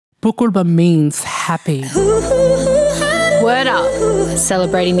Pukulba means happy. Word Up,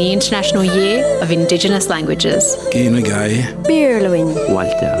 celebrating the International Year of Indigenous Languages. Kinagai, Birluin,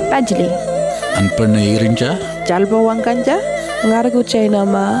 Walter, Badjali, Anpanairinja, Jalbo Wanganja, Ngaraguche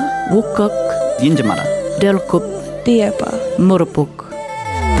Nama, Wukuk, Yinjamara, Delkup, Diepa, Murupuk.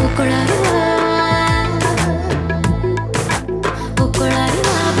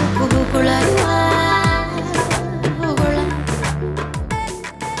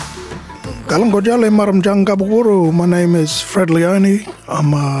 Galangojale Maramjang Gabaguru. My name is Fred Leone.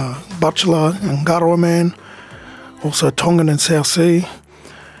 I'm a bachelor and Ngarawa man, also Tongan and South Sea.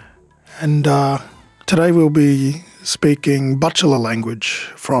 And today we'll be speaking bachelor language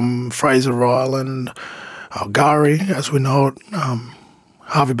from Fraser Island, Gari, as we know it,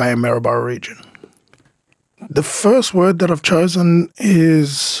 Hervey Bay and Maryborough region. The first word that I've chosen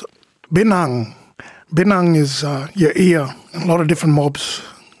is binang. Binang is your ear. A lot of different mobs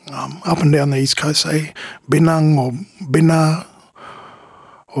up and down the East Coast say binang or bina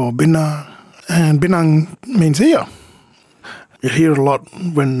or bina. And binang means ear. You hear it a lot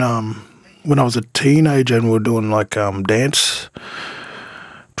when I was a teenager and we were doing like dance,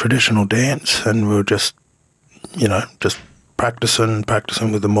 traditional dance, and we were just practicing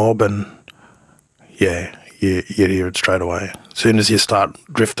with the mob, and yeah, you hear it straight away. As soon as you start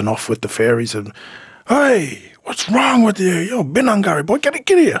drifting off with the fairies and, hey, what's wrong with you? Yo, Binangari boy, get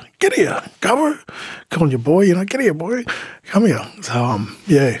here, cover, calling your boy, get here, boy, come here. So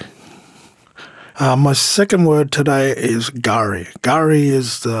yeah. My second word today is Gari. Gari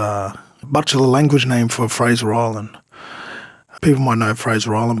is the bachelor language name for Fraser Island. People might know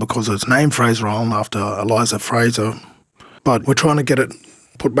Fraser Island because it's named Fraser Island after Eliza Fraser, but we're trying to get it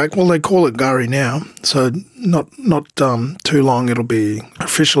put back. Well, they call it Gari now, so not too long it'll be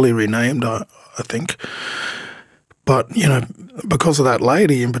officially renamed, I think. But, because of that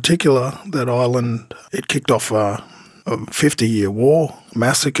lady in particular, that island, it kicked off a 50-year war,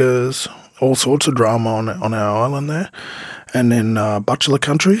 massacres, all sorts of drama on our island there, and in bachelor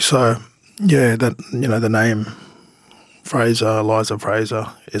country. So, yeah, that the name Fraser, Eliza Fraser,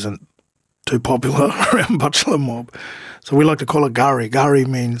 isn't too popular around bachelor mob. So we like to call it Gari. Gari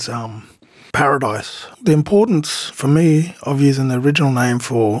means paradise. The importance for me of using the original name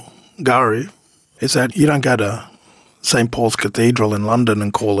for Gari is that you don't go to St. Paul's Cathedral in London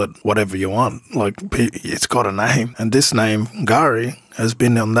and call it whatever you want. Like, it's got a name. And this name, Gari, has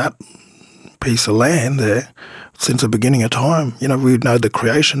been on that piece of land there since the beginning of time. We know the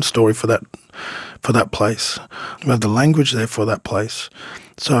creation story for that place. We have the language there for that place.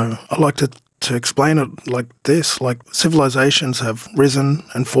 So I like to explain it like this, like civilizations have risen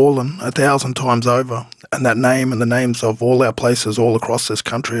and fallen 1,000 times over, and that name and the names of all our places all across this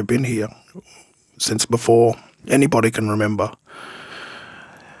country have been here since before anybody can remember.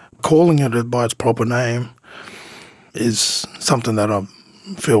 Calling it by its proper name is something that I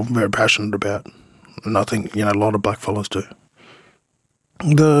feel very passionate about, and I think a lot of blackfellas do.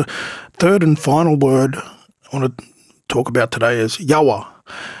 The third and final word I want to talk about today is Yawa.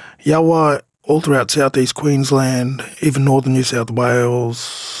 Yawa, all throughout southeast Queensland, even northern New South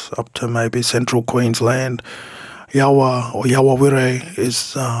Wales, up to maybe central Queensland, Yawa or Yawawire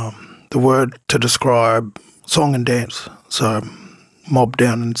is the word to describe song and dance. So mob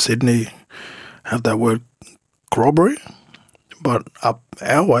down in Sydney have that word corroboree, but up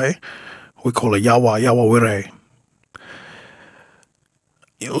our way we call it Yawa, Yawawire.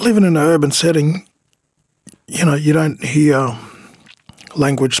 Living in an urban setting, you don't hear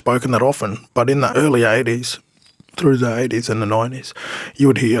language spoken that often, but in the early 80s, through the 80s and the 90s, you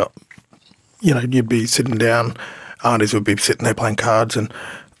would hear, you'd be sitting down, aunties would be sitting there playing cards, and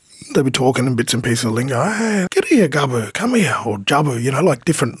they'd be talking in bits and pieces of lingo. Hey, get here, Gubbo, come here, or Jubbo, like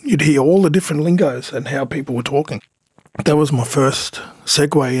different, you'd hear all the different lingos and how people were talking. That was my first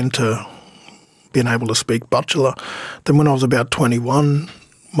segue into being able to speak bachelor. Then when I was about 21,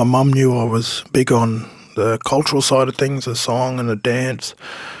 my mum knew I was big on the cultural side of things, the song and the dance.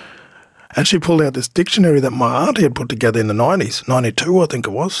 And she pulled out this dictionary that my auntie had put together in the 90s, 92 I think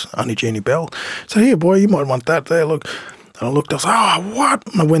it was, Auntie Jeannie Bell. So, here, boy, you might want that there, look. And I looked, I was like, oh, what?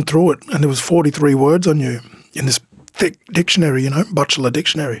 And I went through it, and there was 43 words I knew in this thick dictionary, bachelor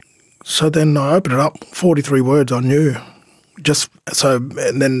dictionary. So then I opened it up, 43 words I knew.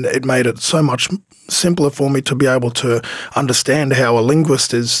 And then it made it so much simpler for me to be able to understand how a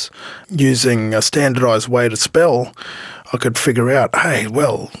linguist is using a standardized way to spell. I could figure out, hey,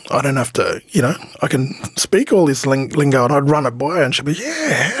 well, I don't have to, I can speak all this lingo, and I'd run it by her and she'd be,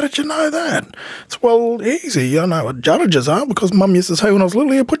 yeah, how did you know that? It's, well, easy, I know what judges are, because Mum used to say when I was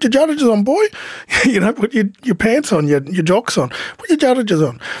little, yeah, put your judges on, boy. Put your pants on, your jocks on, put your judges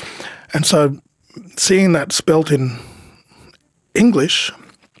on. And so seeing that spelt in English,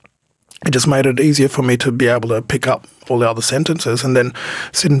 it just made it easier for me to be able to pick up all the other sentences. And then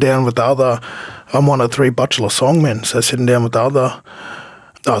sitting down with the other, I'm one of 3 bachelor songmen, so sitting down with the other,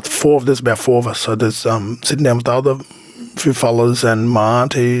 there's about 4 of us, so there's sitting down with the other few fellas and my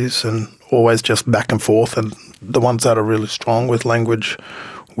aunties, and always just back and forth, and the ones that are really strong with language,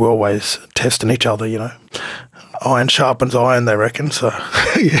 we're always testing each other, you know. Iron sharpens iron, they reckon, so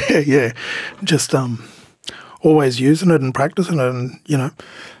yeah, just always using it and practicing it, and, you know,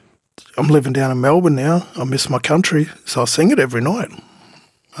 I'm living down in Melbourne now. I miss my country, so I sing it every night.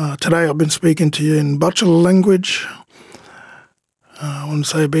 Today I've been speaking to you in bachelor language. I want to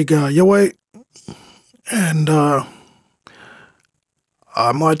say a big yaway, and I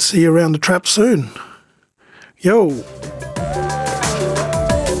might see you around the trap soon. Yo.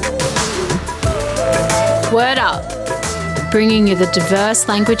 Word Up, bringing you the diverse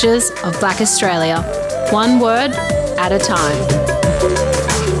languages of Black Australia, one word at a time.